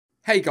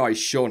Hey guys,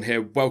 Sean here,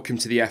 welcome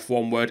to the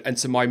F1 Word and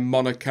to my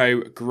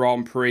Monaco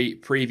Grand Prix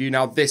preview.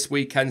 Now this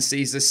weekend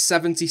sees the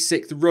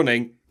 76th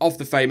running of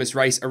the famous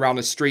race around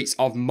the streets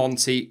of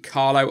Monte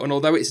Carlo, and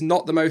although it's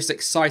not the most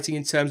exciting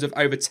in terms of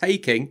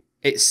overtaking,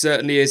 it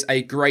certainly is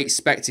a great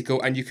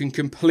spectacle and you can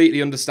completely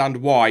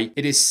understand why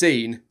it is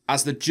seen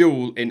as the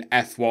jewel in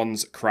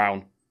F1's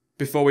crown.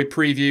 Before we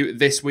preview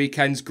this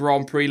weekend's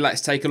Grand Prix,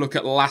 let's take a look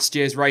at last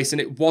year's race,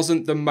 and it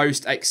wasn't the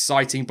most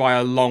exciting by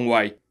a long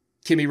way.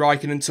 Kimi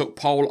Raikkonen took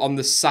pole on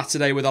the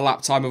Saturday with a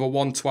lap time of a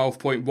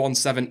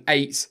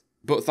 1:12.178,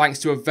 but thanks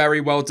to a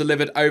very well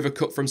delivered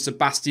overcut from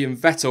Sebastian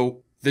Vettel,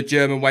 the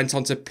German went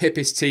on to pip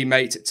his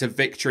teammate to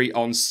victory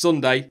on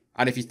Sunday,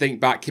 and if you think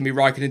back, Kimi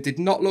Raikkonen did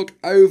not look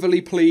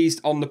overly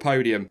pleased on the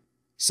podium.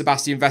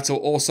 Sebastian Vettel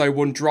also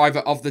won Driver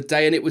of the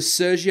Day, and it was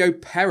Sergio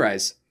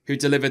Perez who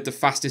delivered the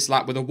fastest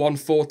lap with a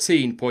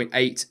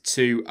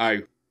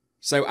 1:14.820.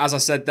 So as I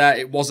said there,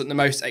 it wasn't the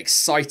most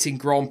exciting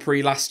Grand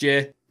Prix last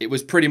year. It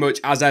was pretty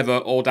much, as ever,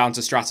 all down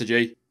to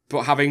strategy.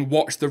 But having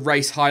watched the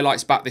race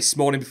highlights back this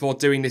morning before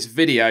doing this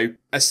video,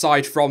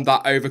 aside from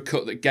that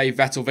overcut that gave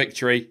Vettel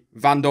victory,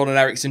 Van Dorn and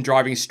Ericsson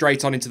driving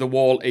straight on into the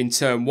wall in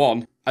turn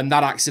 1, and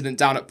that accident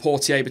down at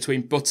Portier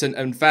between Button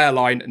and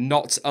Wehrlein,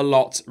 not a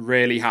lot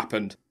really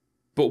happened.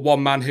 But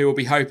one man who will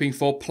be hoping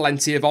for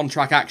plenty of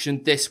on-track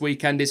action this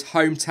weekend is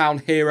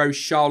hometown hero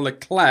Charles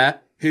Leclerc,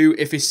 who,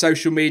 if his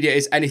social media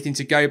is anything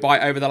to go by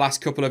over the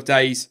last couple of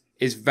days,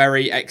 is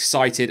very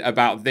excited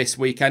about this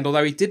weekend,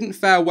 although he didn't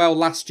fare well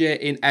last year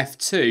in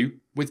F2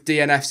 with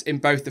DNFs in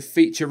both the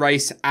feature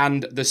race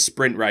and the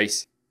sprint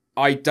race.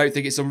 I don't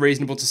think it's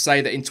unreasonable to say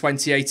that in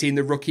 2018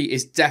 the rookie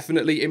is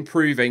definitely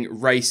improving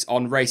race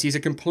on race. He's a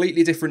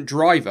completely different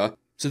driver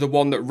to the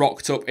one that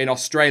rocked up in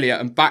Australia,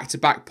 and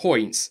back-to-back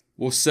points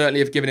will certainly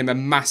have given him a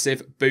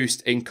massive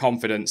boost in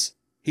confidence.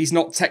 He's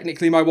not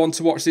technically my one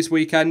to watch this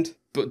weekend,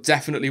 but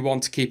definitely one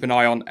to keep an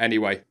eye on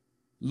anyway.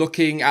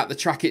 Looking at the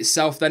track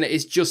itself then, it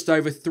is just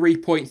over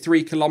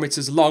 3.3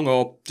 kilometres long,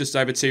 or just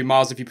over 2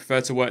 miles if you prefer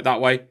to work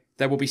that way.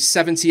 There will be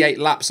 78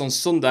 laps on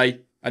Sunday,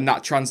 and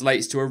that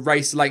translates to a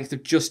race length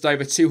of just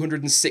over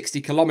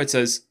 260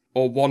 kilometres,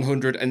 or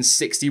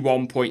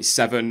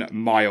 161.7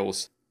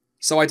 miles.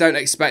 So I don't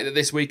expect that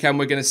this weekend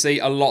we're going to see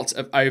a lot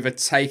of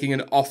overtaking,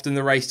 and often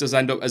the race does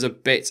end up as a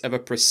bit of a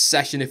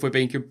procession if we're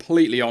being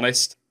completely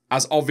honest.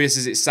 As obvious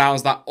as it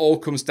sounds, that all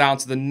comes down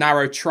to the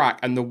narrow track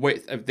and the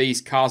width of these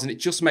cars, and it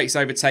just makes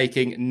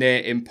overtaking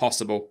near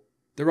impossible.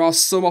 There are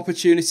some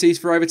opportunities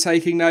for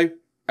overtaking though.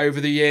 Over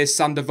the years,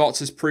 Sander Votz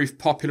has proved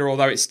popular,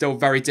 although it's still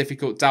very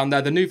difficult down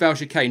there. The Nouvelle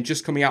chicane,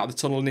 just coming out of the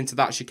tunnel and into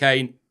that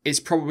chicane, is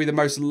probably the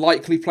most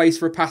likely place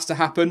for a pass to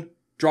happen.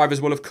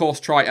 Drivers will of course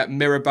try at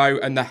Mirabeau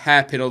and the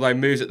hairpin, although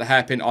moves at the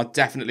hairpin are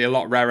definitely a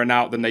lot rarer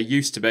now than they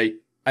used to be.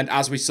 And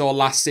as we saw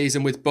last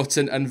season with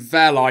Button and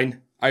Wehrlein,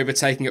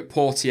 overtaking at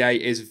Portier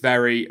is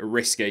very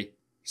risky.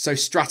 So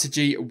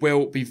strategy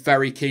will be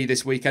very key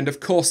this weekend. Of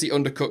course, the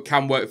undercut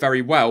can work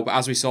very well, but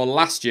as we saw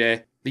last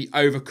year, the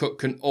overcut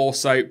can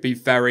also be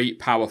very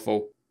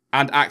powerful.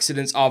 And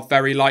accidents are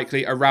very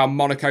likely around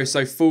Monaco,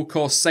 so full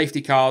course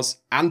safety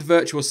cars and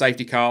virtual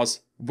safety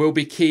cars will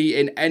be key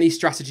in any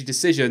strategy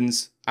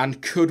decisions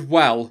and could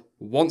well,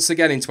 once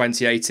again in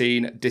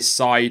 2018,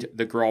 decide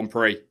the Grand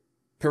Prix.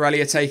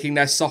 Pirelli are taking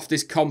their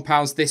softest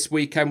compounds this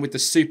weekend with the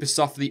Super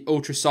Soft, the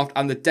Ultra Soft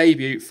and the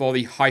debut for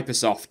the Hyper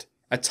Soft,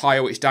 a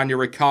tyre which Daniel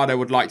Ricciardo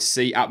would like to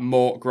see at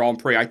more Grand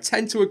Prix. I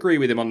tend to agree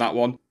with him on that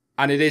one,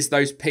 and it is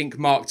those pink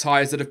mark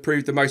tyres that have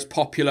proved the most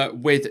popular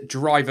with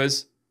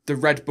drivers. The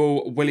Red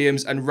Bull,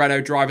 Williams and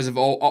Renault drivers have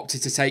all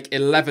opted to take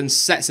 11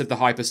 sets of the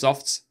Hyper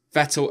Softs.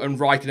 Vettel and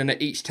Raikkonen are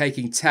each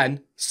taking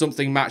 10,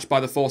 something matched by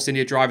the Force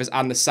India drivers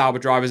and the Sauber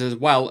drivers as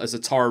well as the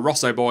Toro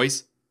Rosso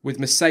boys, with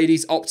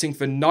Mercedes opting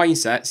for 9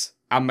 sets,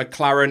 and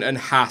McLaren and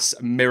Haas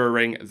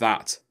mirroring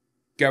that.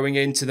 Going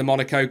into the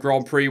Monaco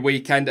Grand Prix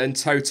weekend, and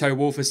Toto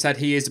Wolff has said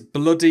he is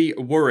bloody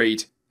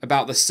worried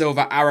about the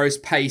Silver Arrows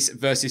pace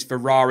versus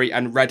Ferrari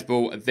and Red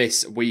Bull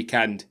this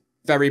weekend.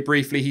 Very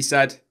briefly, he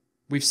said,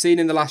 "We've seen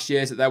in the last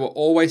years that there were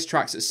always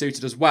tracks that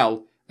suited us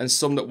well, and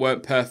some that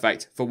weren't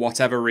perfect for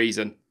whatever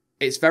reason.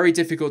 It's very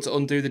difficult to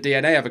undo the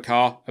DNA of a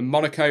car, and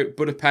Monaco,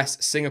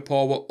 Budapest,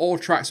 Singapore were all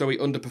tracks where we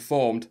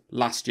underperformed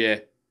last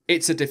year.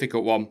 It's a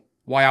difficult one.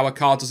 Why our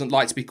car doesn't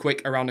like to be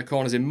quick around the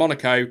corners in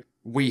Monaco,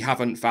 we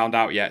haven't found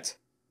out yet."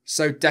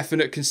 So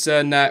definite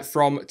concern there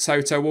from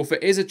Toto Wolff.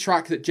 It is a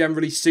track that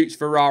generally suits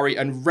Ferrari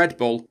and Red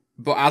Bull,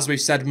 but as we've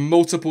said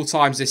multiple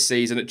times this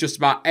season at just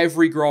about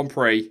every Grand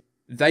Prix,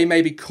 they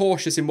may be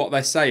cautious in what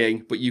they're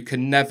saying, but you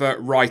can never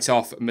write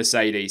off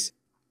Mercedes.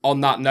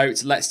 On that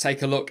note, let's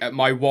take a look at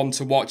my one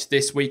to watch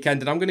this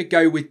weekend, and I'm going to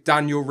go with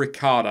Daniel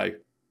Ricciardo.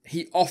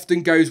 He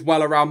often goes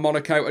well around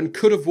Monaco and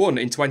could have won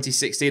in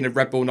 2016 had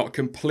Red Bull not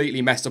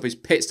completely messed up his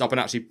pit stop and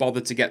actually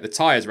bothered to get the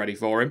tyres ready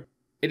for him.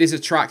 It is a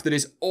track that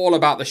is all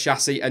about the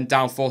chassis and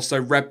downforce, so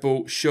Red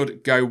Bull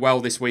should go well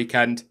this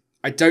weekend.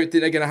 I don't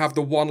think they're going to have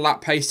the one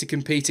lap pace to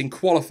compete in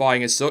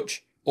qualifying as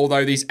such,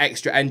 although these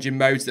extra engine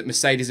modes that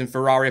Mercedes and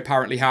Ferrari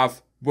apparently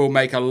have will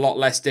make a lot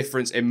less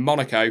difference in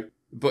Monaco.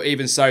 but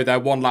even so, their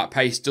one-lap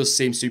pace does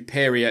seem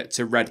superior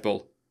to Red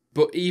Bull.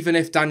 But even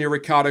if Daniel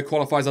Ricciardo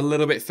qualifies a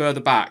little bit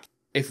further back,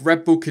 if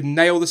Red Bull can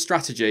nail the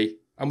strategy,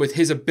 and with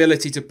his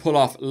ability to pull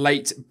off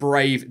late,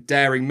 brave,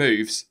 daring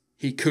moves,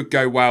 he could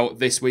go well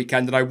this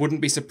weekend, and I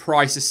wouldn't be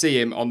surprised to see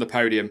him on the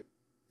podium.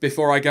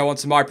 Before I go on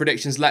to my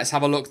predictions, let's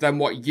have a look then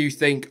what you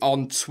think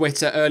on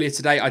Twitter. Earlier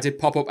today, I did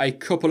pop up a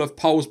couple of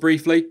polls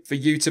briefly for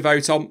you to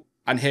vote on,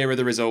 and here are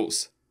the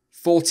results.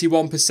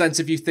 41%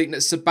 of you think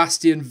that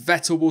Sebastian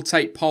Vettel will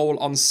take pole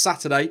on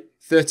Saturday.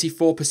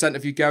 34%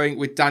 of you going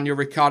with Daniel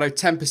Ricciardo,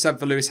 10%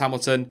 for Lewis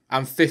Hamilton,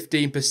 and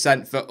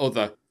 15% for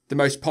other. The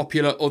most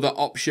popular other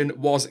option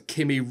was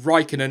Kimi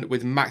Raikkonen,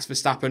 with Max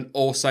Verstappen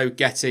also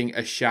getting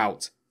a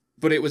shout.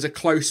 But it was a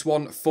close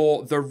one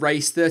for the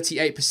race.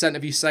 38%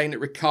 of you saying that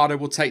Ricciardo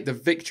will take the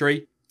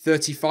victory.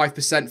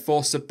 35%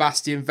 for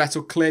Sebastian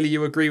Vettel. Clearly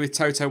you agree with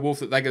Toto Wolff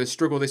that they're going to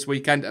struggle this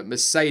weekend at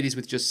Mercedes,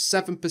 with just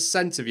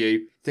 7% of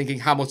you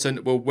thinking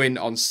Hamilton will win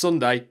on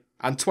Sunday.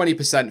 And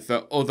 20%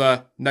 for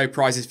other. No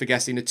prizes for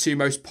guessing the two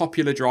most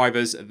popular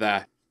drivers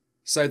there.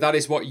 So that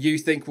is what you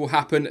think will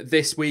happen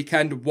this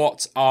weekend.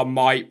 What are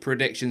my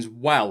predictions?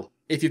 Well,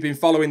 if you've been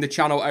following the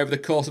channel over the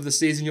course of the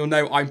season, you'll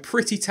know I'm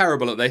pretty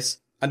terrible at this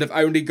and have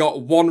only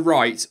got one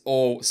right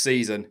all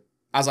season.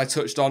 As I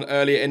touched on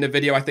earlier in the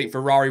video, I think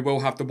Ferrari will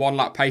have the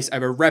one-lap pace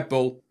over Red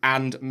Bull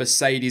and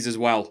Mercedes as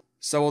well.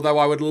 So although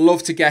I would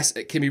love to guess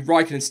at Kimi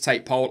Raikkonen to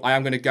take pole, I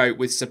am going to go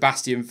with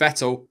Sebastian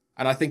Vettel,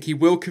 and I think he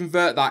will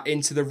convert that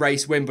into the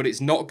race win, but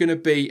it's not going to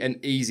be an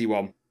easy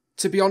one.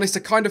 To be honest, I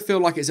kind of feel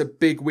like it's a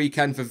big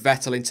weekend for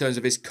Vettel in terms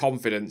of his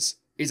confidence.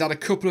 He's had a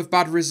couple of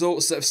bad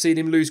results that have seen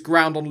him lose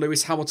ground on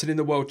Lewis Hamilton in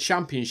the World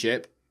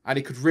Championship, and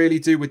he could really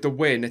do with the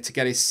win to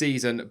get his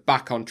season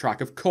back on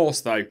track. Of course,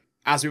 though,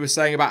 as we were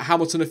saying about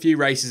Hamilton a few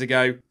races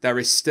ago, there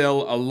is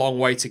still a long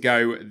way to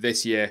go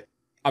this year.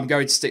 I'm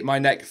going to stick my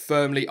neck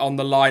firmly on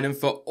the line, and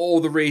for all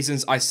the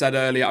reasons I said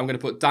earlier, I'm going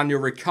to put Daniel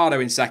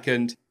Ricciardo in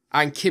second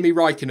and Kimi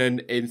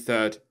Raikkonen in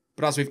third.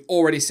 But as we've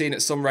already seen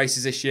at some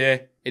races this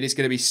year, it is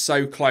going to be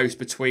so close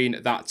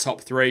between that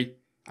top three.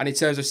 And in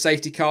terms of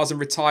safety cars and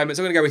retirements,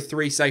 I'm going to go with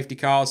 3 safety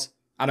cars.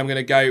 And I'm going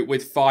to go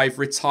with 5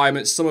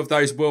 retirements. Some of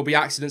those will be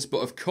accidents, but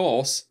of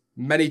course,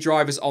 many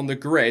drivers on the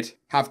grid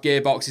have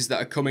gearboxes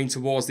that are coming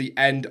towards the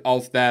end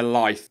of their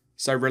life.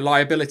 So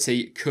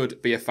reliability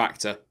could be a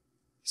factor.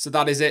 So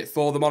that is it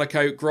for the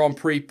Monaco Grand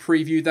Prix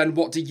preview then.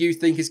 What do you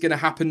think is going to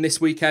happen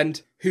this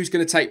weekend? Who's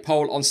going to take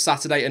pole on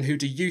Saturday, and who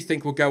do you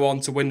think will go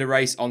on to win the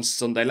race on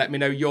Sunday? Let me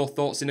know your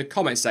thoughts in the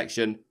comment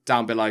section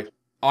down below.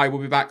 I will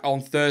be back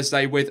on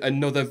Thursday with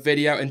another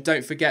video, and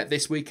don't forget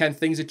this weekend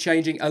things are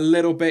changing a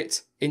little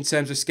bit in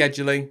terms of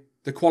scheduling.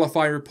 The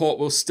qualifying report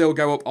will still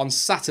go up on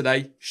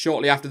Saturday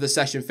shortly after the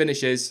session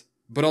finishes,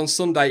 but on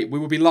Sunday we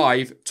will be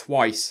live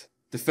twice.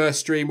 The first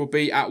stream will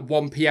be at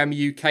 1 PM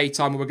UK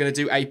time, and we're going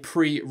to do a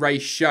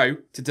pre-race show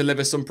to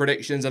deliver some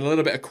predictions and a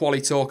little bit of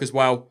quali talk as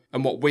well,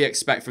 and what we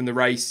expect from the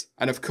race,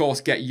 and of course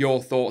get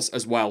your thoughts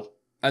as well.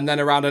 And then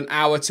around an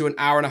hour to an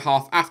hour and a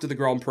half after the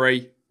Grand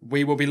Prix,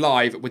 we will be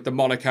live with the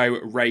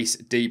Monaco race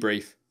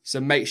debrief. So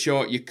make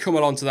sure you come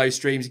along to those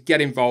streams,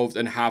 get involved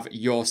and have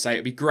your say.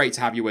 It'd be great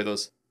to have you with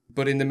us.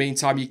 But in the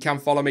meantime, you can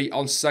follow me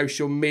on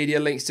social media.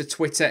 Links to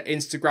Twitter,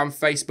 Instagram,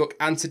 Facebook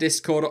and to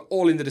Discord are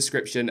all in the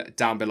description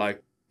down below.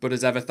 But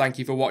as ever, thank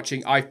you for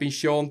watching. I've been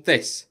Sean.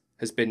 This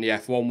has been the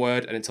F1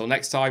 Word. And until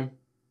next time,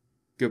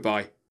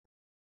 goodbye.